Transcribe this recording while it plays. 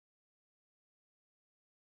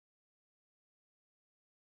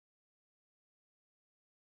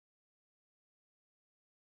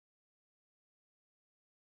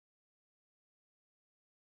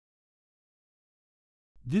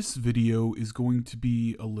This video is going to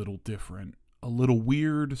be a little different, a little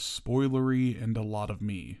weird, spoilery, and a lot of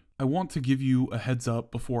me. I want to give you a heads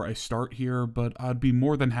up before I start here, but I'd be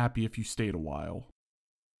more than happy if you stayed a while.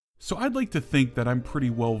 So I'd like to think that I'm pretty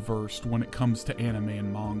well versed when it comes to anime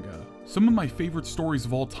and manga. Some of my favorite stories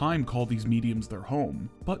of all time call these mediums their home,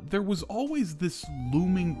 but there was always this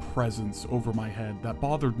looming presence over my head that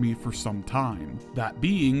bothered me for some time. That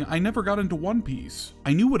being, I never got into One Piece.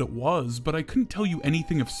 I knew what it was, but I couldn't tell you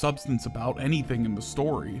anything of substance about anything in the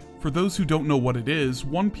story. For those who don't know what it is,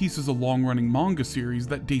 One Piece is a long-running manga series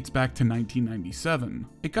that dates back to 1997.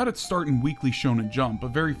 It got its start in Weekly Shonen Jump, a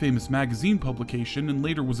very famous magazine publication, and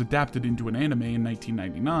later was adapted into an anime in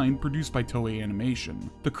 1999, produced by Toei Animation.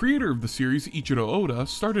 The creator of the series, Ichiro Oda,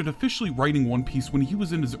 started officially writing One Piece when he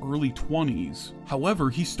was in his early 20s. However,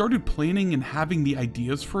 he started planning and having the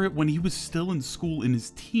ideas for it when he was still in school in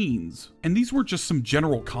his teens. And these weren't just some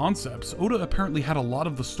general concepts. Oda apparently had a lot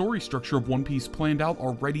of the story structure of One Piece planned out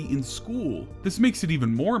already in school. This makes it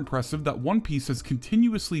even more impressive that One Piece has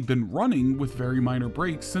continuously been running with very minor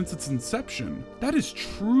breaks since its inception. That is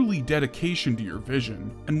truly dedication to your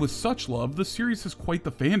vision. And with such love, the series has quite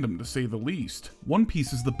the fandom, to say the least. One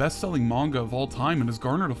Piece is the best-selling manga of all time and has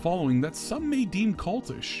garnered a following that some may deem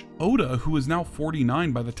cultish. Oda, who is now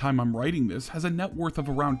 49 by the time I'm writing this, has a net worth of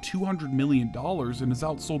around $200 million and has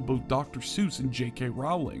outsold both Dr. Seuss and J.K.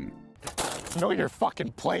 Rowling. Know your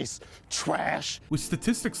fucking place, trash. With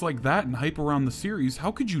statistics like that and hype around the series,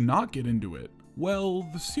 how could you not get into it? Well,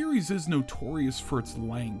 the series is notorious for its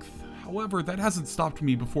length. However, that hasn't stopped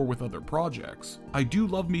me before with other projects. I do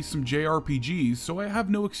love me some JRPGs, so I have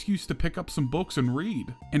no excuse to pick up some books and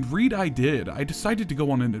read. And read I did. I decided to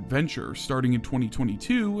go on an adventure, starting in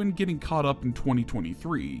 2022 and getting caught up in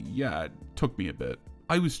 2023. Yeah, it took me a bit.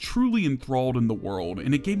 I was truly enthralled in the world,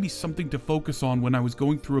 and it gave me something to focus on when I was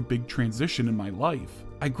going through a big transition in my life.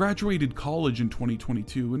 I graduated college in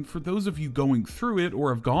 2022, and for those of you going through it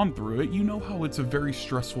or have gone through it, you know how it's a very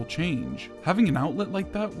stressful change. Having an outlet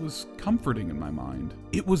like that was comforting in my mind.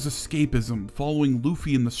 It was escapism, following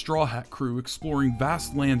Luffy and the Straw Hat crew exploring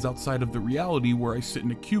vast lands outside of the reality where I sit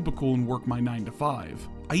in a cubicle and work my 9 to 5.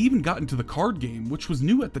 I even got into the card game, which was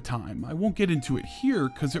new at the time. I won't get into it here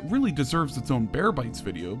because it really deserves its own Bear Bites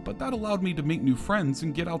video, but that allowed me to make new friends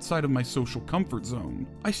and get outside of my social comfort zone.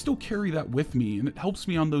 I still carry that with me, and it helps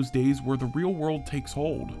me on those days where the real world takes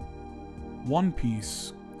hold. One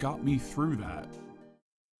Piece got me through that.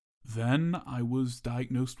 Then I was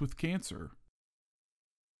diagnosed with cancer.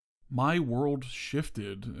 My world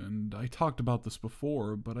shifted, and I talked about this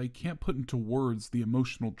before, but I can't put into words the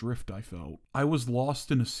emotional drift I felt. I was lost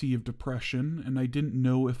in a sea of depression, and I didn't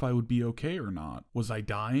know if I would be okay or not. Was I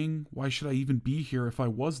dying? Why should I even be here if I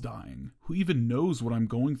was dying? Who even knows what I'm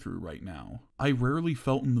going through right now? I rarely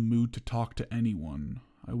felt in the mood to talk to anyone.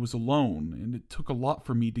 I was alone, and it took a lot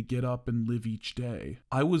for me to get up and live each day.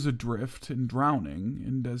 I was adrift and drowning,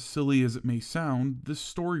 and as silly as it may sound, this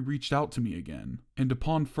story reached out to me again. And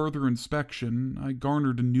upon further inspection, I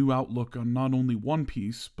garnered a new outlook on not only One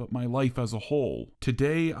Piece, but my life as a whole.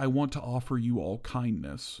 Today, I want to offer you all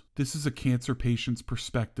kindness. This is a cancer patient's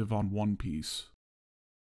perspective on One Piece.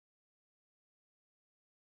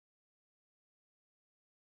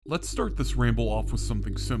 Let's start this ramble off with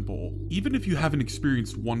something simple. Even if you haven't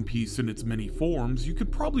experienced One Piece in its many forms, you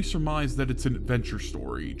could probably surmise that it's an adventure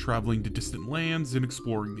story, traveling to distant lands and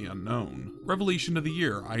exploring the unknown. Revelation of the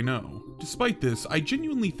year, I know. Despite this, I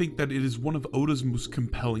genuinely think that it is one of Oda's most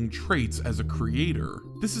compelling traits as a creator.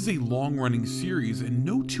 This is a long-running series, and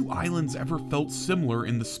no two islands ever felt similar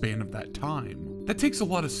in the span of that time. That takes a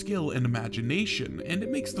lot of skill and imagination, and it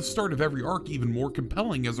makes the start of every arc even more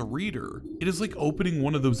compelling as a reader. It is like opening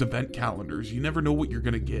one of those event calendars. You never know what you're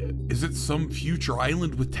gonna get. Is it some future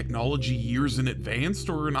island with technology years in advance,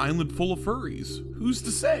 or an island full of furries? Who's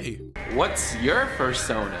to say? What's your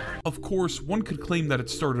persona? Of course, one could claim that it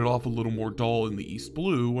started off a little more dull in the East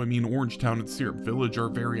Blue. I mean, Orangetown and Syrup Village are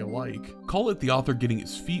very alike. Call it the author getting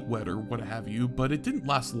his feet wet or what have you, but it didn't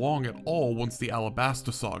last long at all once the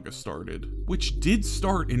Alabasta saga started, which did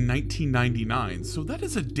start in 1999, so that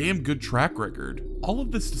is a damn good track record. All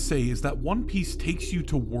of this to say is that One Piece takes you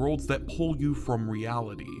to worlds that pull you from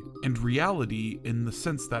reality. And reality, in the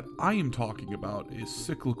sense that I am talking about, is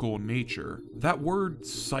cyclical in nature. That word,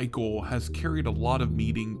 cycle, has carried a lot of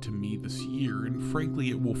meaning to me this year, and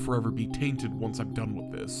frankly it will forever be tainted once I'm done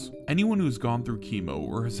with this. Anyone who's gone through chemo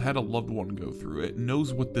or has had a loved one go through it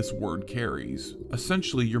knows what this word carries.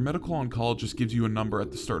 Essentially, your medical oncologist gives you a number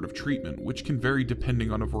at the start of treatment, which can vary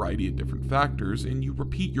depending on a variety of different factors, and you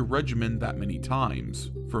repeat your regimen that many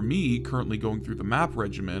times. For me, currently going through the map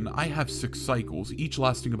regimen, I have 6 cycles, each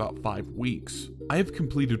lasting about 5 weeks. I have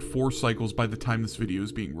completed 4 cycles by the time this video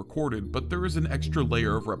is being recorded, but there is an extra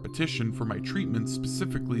layer of repetition for my treatment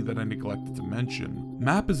specifically that I neglected to mention.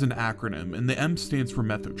 MAP is an acronym, and the M stands for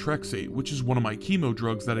methotrexate, which is one of my chemo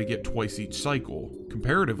drugs that I get twice each cycle.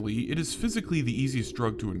 Comparatively, it is physically the easiest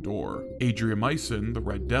drug to endure. Adriamycin, the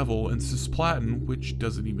Red Devil, and cisplatin, which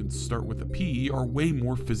doesn't even start with a P, are way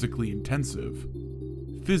more physically intensive.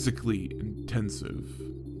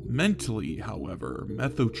 Mentally, however,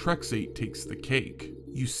 methotrexate takes the cake.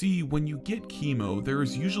 You see, when you get chemo, there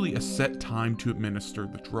is usually a set time to administer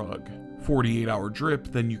the drug. 48-hour drip,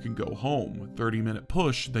 then you can go home. 30-minute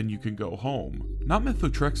push, then you can go home. Not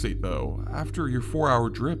methotrexate though. After your 4-hour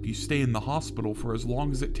drip, you stay in the hospital for as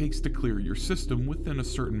long as it takes to clear your system within a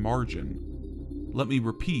certain margin. Let me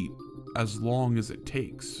repeat, as long as it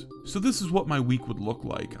takes. So this is what my week would look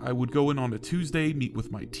like. I would go in on a Tuesday, meet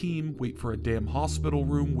with my team, wait for a damn hospital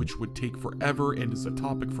room, which would take forever and is a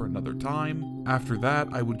topic for another time. After that,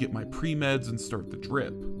 I would get my pre-meds and start the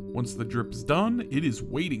drip. Once the drip is done, it is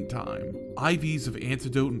waiting time. IVs of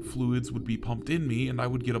antidote and fluids would be pumped in me, and I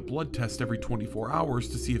would get a blood test every 24 hours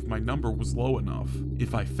to see if my number was low enough.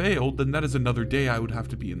 If I failed, then that is another day I would have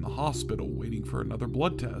to be in the hospital waiting for another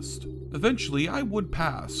blood test. Eventually, I would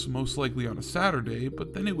pass, most likely on a Saturday,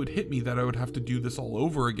 but then it would hit me that I would have to do this all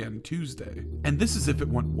over again Tuesday. And this is if it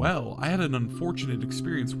went well. I had an unfortunate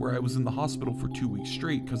experience where I was in the hospital for 2 weeks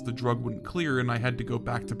straight because the drug wouldn't clear and I had to go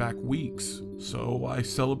back-to-back weeks. So I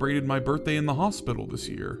celebrated my birthday in the hospital this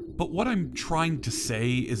year. But what I'm trying to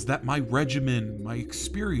say is that my regimen, my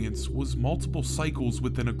experience, was multiple cycles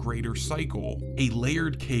within a greater cycle. A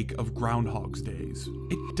layered cake of Groundhog's Days.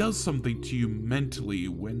 It does something to you mentally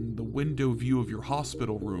when the window view of your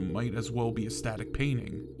hospital room might as well be a static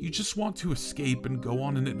painting. You just want to escape and go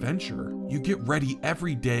on an adventure. You get ready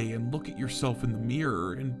every day and look at yourself in the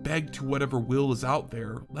mirror and beg to whatever will is out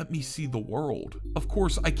there, let me see the world. Of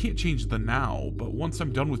course, I can't change the now, but once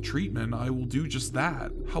I'm done with treatment, I will do just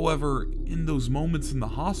that. However, in those moments in the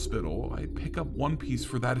hospital, I pick up One Piece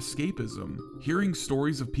for that escapism. Hearing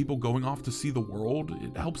stories of people going off to see the world,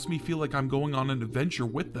 it helps me feel like I'm going on an adventure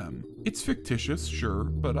with them. It's fictitious, sure,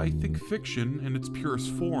 but I think fiction, in its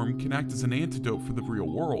purest form, can act as an antidote for the real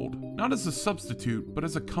world. Not as a substitute, but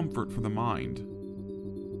as a comfort for the mind.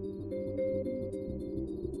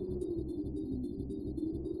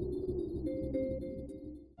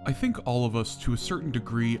 I think all of us, to a certain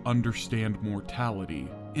degree, understand mortality.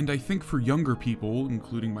 And I think for younger people,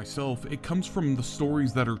 including myself, it comes from the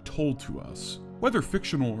stories that are told to us. Whether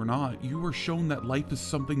fictional or not, you are shown that life is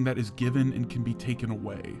something that is given and can be taken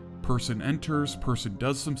away. Person enters, person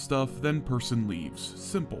does some stuff, then person leaves.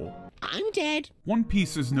 Simple. I'm dead. One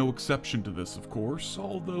Piece is no exception to this, of course.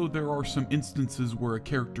 Although there are some instances where a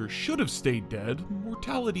character should have stayed dead,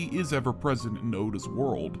 mortality is ever present in Oda's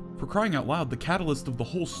world. For crying out loud, the catalyst of the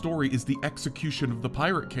whole story is the execution of the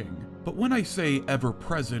Pirate King. But when I say ever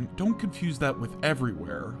present, don't confuse that with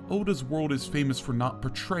everywhere. Oda's world is famous for not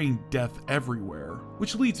portraying death everywhere.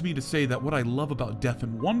 Which leads me to say that what I love about death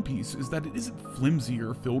in One Piece is that it isn't flimsy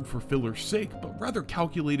or filled for filler's sake, but rather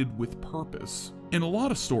calculated with purpose. In a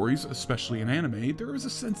lot of stories, especially in anime, there is a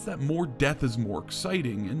sense that more death is more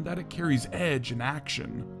exciting and that it carries edge and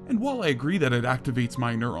action. And while I agree that it activates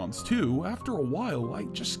my neurons too, after a while I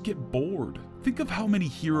just get bored. Think of how many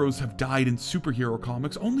heroes have died in superhero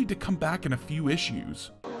comics only to come back in a few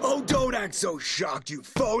issues. Oh, don't act so shocked, you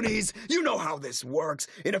phonies! You know how this works.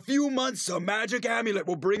 In a few months, a magic amulet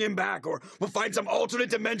will bring him back, or we'll find some alternate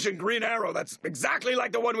dimension Green Arrow that's exactly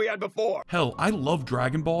like the one we had before. Hell, I love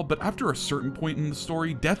Dragon Ball, but after a certain point in the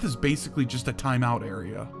story, death is basically just a timeout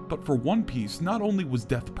area. But for One Piece, not only was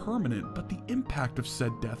death permanent, but the impact of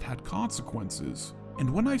said death had consequences.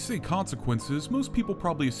 And when I say consequences, most people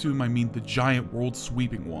probably assume I mean the giant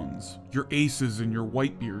world-sweeping ones. Your Aces and your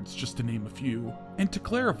Whitebeards, just to name a few. And to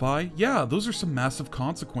clarify, yeah, those are some massive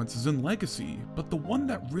consequences in Legacy, but the one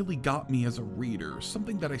that really got me as a reader,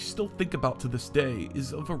 something that I still think about to this day,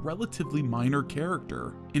 is of a relatively minor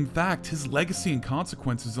character. In fact, his legacy and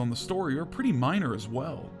consequences on the story are pretty minor as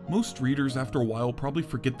well. Most readers after a while probably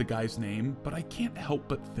forget the guy's name, but I can't help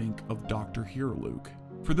but think of Dr. Hiroluke.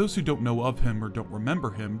 For those who don't know of him or don't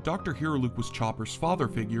remember him, Dr. Hiroluke was Chopper's father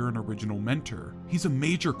figure and original mentor. He's a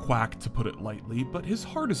major quack, to put it lightly, but his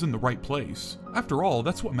heart is in the right place. After all,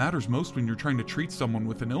 that's what matters most when you're trying to treat someone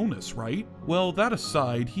with an illness, right? Well, that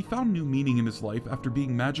aside, he found new meaning in his life after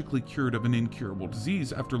being magically cured of an incurable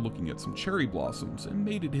disease after looking at some cherry blossoms, and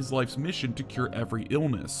made it his life's mission to cure every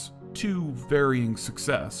illness. To varying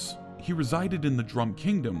success. He resided in the Drum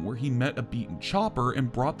Kingdom, where he met a beaten Chopper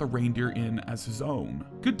and brought the reindeer in as his own.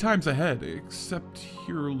 Good times ahead, except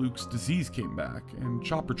here Luke's disease came back, and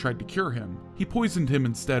Chopper tried to cure him. He poisoned him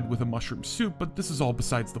instead with a mushroom soup, but this is all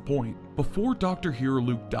besides the point. Before Dr. Hero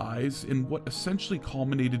Luke dies, in what essentially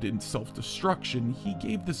culminated in self-destruction, he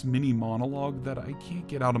gave this mini monologue that I can't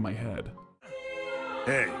get out of my head.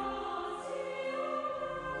 Hey,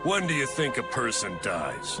 when do you think a person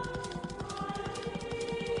dies?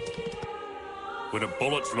 When a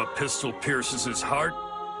bullet from a pistol pierces his heart?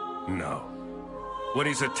 No. When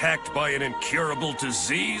he's attacked by an incurable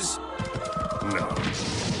disease? No.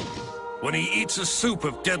 When he eats a soup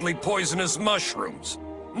of deadly poisonous mushrooms?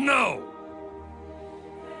 No!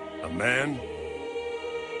 A man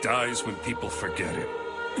dies when people forget him.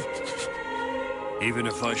 Even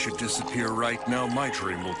if I should disappear right now, my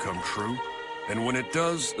dream will come true. And when it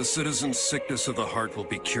does, the citizen's sickness of the heart will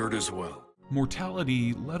be cured as well.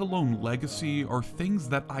 Mortality, let alone legacy, are things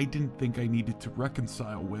that I didn't think I needed to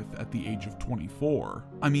reconcile with at the age of 24.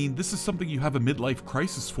 I mean, this is something you have a midlife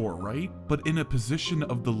crisis for, right? But in a position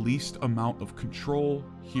of the least amount of control,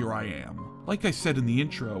 here I am. Like I said in the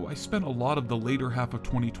intro, I spent a lot of the later half of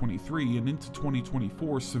 2023 and into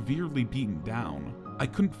 2024 severely beaten down. I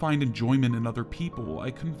couldn't find enjoyment in other people, I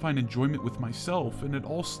couldn't find enjoyment with myself, and it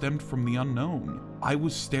all stemmed from the unknown. I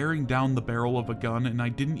was staring down the barrel of a gun and I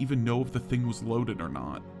didn't even know if the thing was loaded or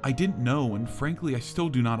not. I didn't know, and frankly I still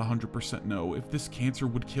do not 100% know, if this cancer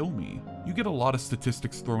would kill me. You get a lot of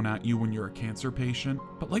statistics thrown at you when you're a cancer patient,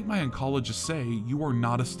 but like my oncologists say, you are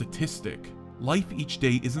not a statistic. Life each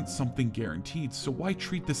day isn't something guaranteed, so why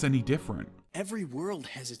treat this any different? Every world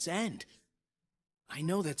has its end. I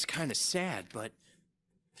know that's kinda sad, but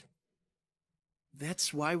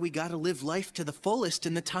that's why we gotta live life to the fullest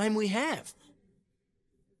in the time we have.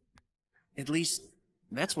 At least,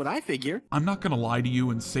 that's what I figure. I'm not gonna lie to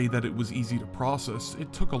you and say that it was easy to process.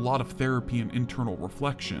 It took a lot of therapy and internal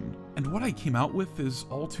reflection. And what I came out with is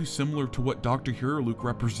all too similar to what Dr. Hero Luke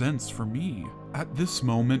represents for me. At this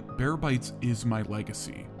moment, Bear Bites is my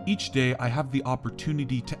legacy. Each day I have the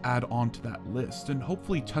opportunity to add on to that list and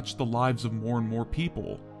hopefully touch the lives of more and more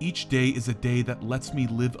people. Each day is a day that lets me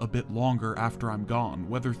live a bit longer after I'm gone,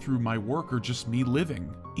 whether through my work or just me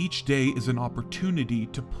living. Each day is an opportunity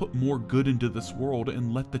to put more good into this world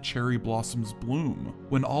and let the cherry blossoms bloom.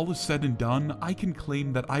 When all is said and done, I can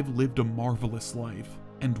claim that I've lived a marvelous life,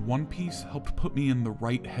 and One Piece helped put me in the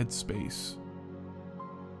right headspace.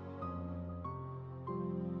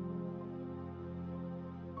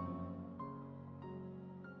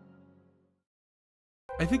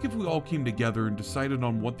 I think if we all came together and decided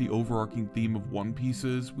on what the overarching theme of One Piece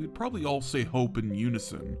is, we'd probably all say hope in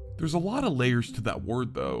unison. There's a lot of layers to that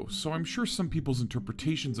word though, so I'm sure some people's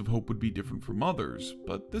interpretations of hope would be different from others,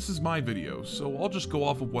 but this is my video, so I'll just go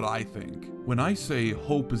off of what I think. When I say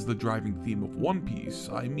hope is the driving theme of One Piece,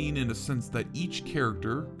 I mean in a sense that each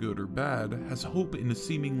character, good or bad, has hope in a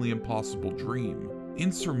seemingly impossible dream.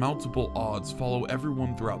 Insurmountable odds follow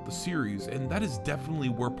everyone throughout the series, and that is definitely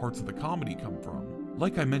where parts of the comedy come from.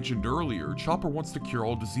 Like I mentioned earlier, Chopper wants to cure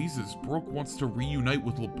all diseases, Brook wants to reunite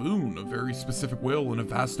with Laboon, a very specific whale in a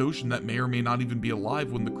vast ocean that may or may not even be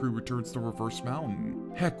alive when the crew returns to Reverse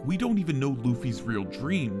Mountain. Heck, we don't even know Luffy's real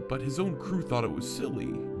dream, but his own crew thought it was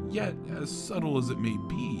silly. Yet, as subtle as it may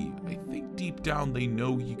be, I think deep down they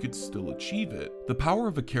know he could still achieve it. The power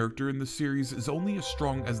of a character in the series is only as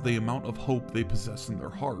strong as the amount of hope they possess in their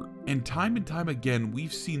heart. And time again,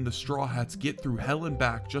 we've seen the Straw Hats get through hell and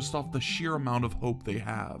back just off the sheer amount of hope they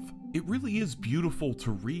have. It really is beautiful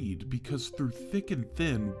to read because through thick and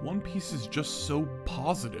thin, One Piece is just so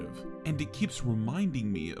positive, and it keeps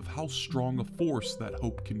reminding me of how strong a force that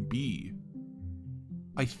hope can be.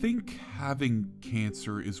 I think having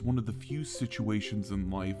cancer is one of the few situations in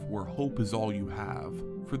life where hope is all you have.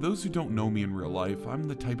 For those who don't know me in real life, I'm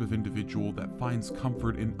the type of individual that finds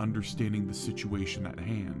comfort in understanding the situation at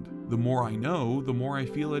hand. The more I know, the more I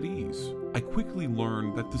feel at ease. I quickly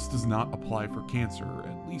learned that this does not apply for cancer,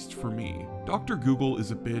 at least for me. Dr. Google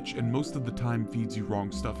is a bitch and most of the time feeds you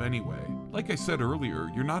wrong stuff anyway. Like I said earlier,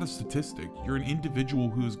 you're not a statistic, you're an individual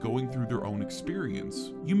who is going through their own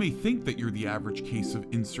experience. You may think that you're the average case of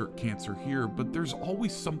insert cancer here, but there's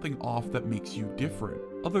always something off that makes you different.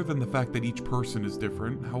 Other than the fact that each person is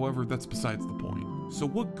different, however, that's besides the point. So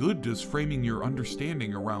what good does framing your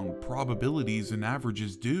understanding around probabilities and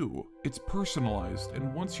averages do? It's personalized,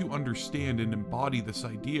 and once you understand and embody this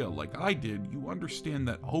idea like I did, you understand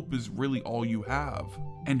that hope is really all you have.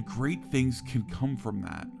 And great things can come from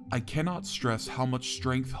that. I cannot stress how much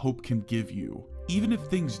strength hope can give you. Even if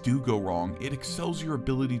things do go wrong, it excels your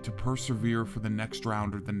ability to persevere for the next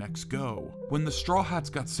round or the next go. When the Straw Hats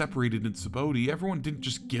got separated in Sabaody, everyone didn't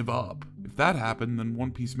just give up. If that happened, then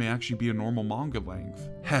One Piece may actually be a normal manga length.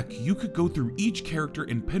 Heck, you could go through each character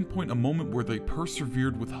and pinpoint a moment where they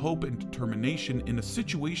persevered with hope and determination in a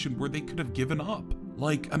situation where they could have given up.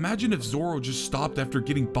 Like, imagine if Zoro just stopped after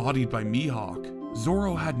getting bodied by Mihawk.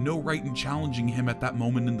 Zoro had no right in challenging him at that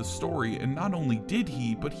moment in the story, and not only did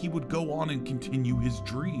he, but he would go on and continue his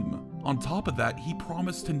dream. On top of that, he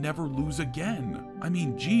promised to never lose again. I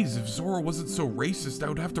mean, geez, if Zoro wasn't so racist, I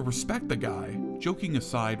would have to respect the guy. Joking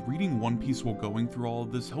aside, reading One Piece while going through all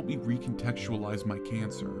of this helped me recontextualize my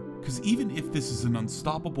cancer. Cause even if this is an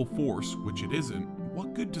unstoppable force, which it isn't,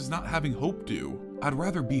 what good does not having hope do? I'd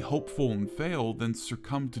rather be hopeful and fail than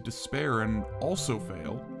succumb to despair and also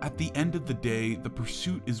fail. At the end of the day, the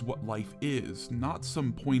pursuit is what life is, not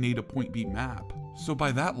some point A to point B map. So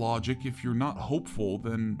by that logic, if you're not hopeful,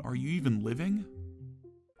 then are you even living?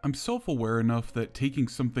 I'm self-aware enough that taking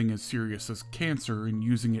something as serious as cancer and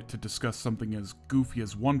using it to discuss something as goofy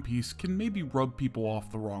as One Piece can maybe rub people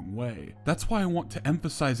off the wrong way. That's why I want to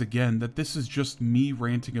emphasize again that this is just me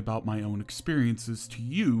ranting about my own experiences to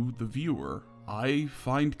you, the viewer. I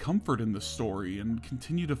find comfort in this story and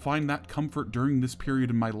continue to find that comfort during this period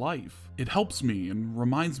in my life. It helps me and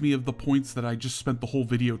reminds me of the points that I just spent the whole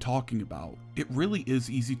video talking about. It really is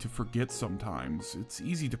easy to forget sometimes. It's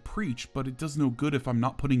easy to preach, but it does no good if I'm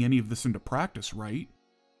not putting any of this into practice, right?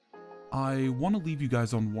 I want to leave you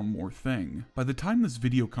guys on one more thing. By the time this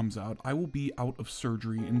video comes out, I will be out of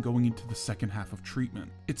surgery and going into the second half of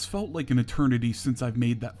treatment. It's felt like an eternity since I've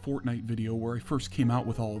made that Fortnite video where I first came out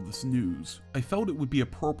with all of this news. I felt it would be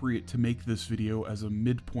appropriate to make this video as a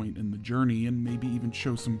midpoint in the journey and maybe even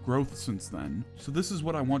show some growth since then. So this is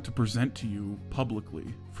what I want to present to you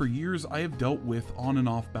publicly. For years, I have dealt with on and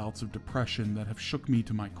off bouts of depression that have shook me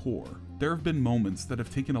to my core. There have been moments that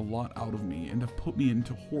have taken a lot out of me and have put me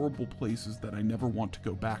into horrible places that I never want to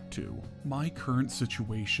go back to. My current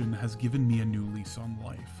situation has given me a new lease on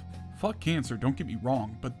life. Fuck cancer, don't get me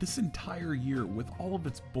wrong, but this entire year with all of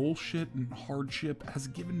its bullshit and hardship has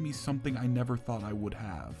given me something I never thought I would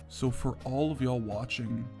have. So for all of y'all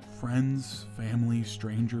watching, friends, family,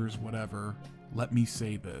 strangers, whatever, let me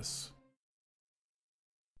say this.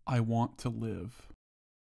 I want to live.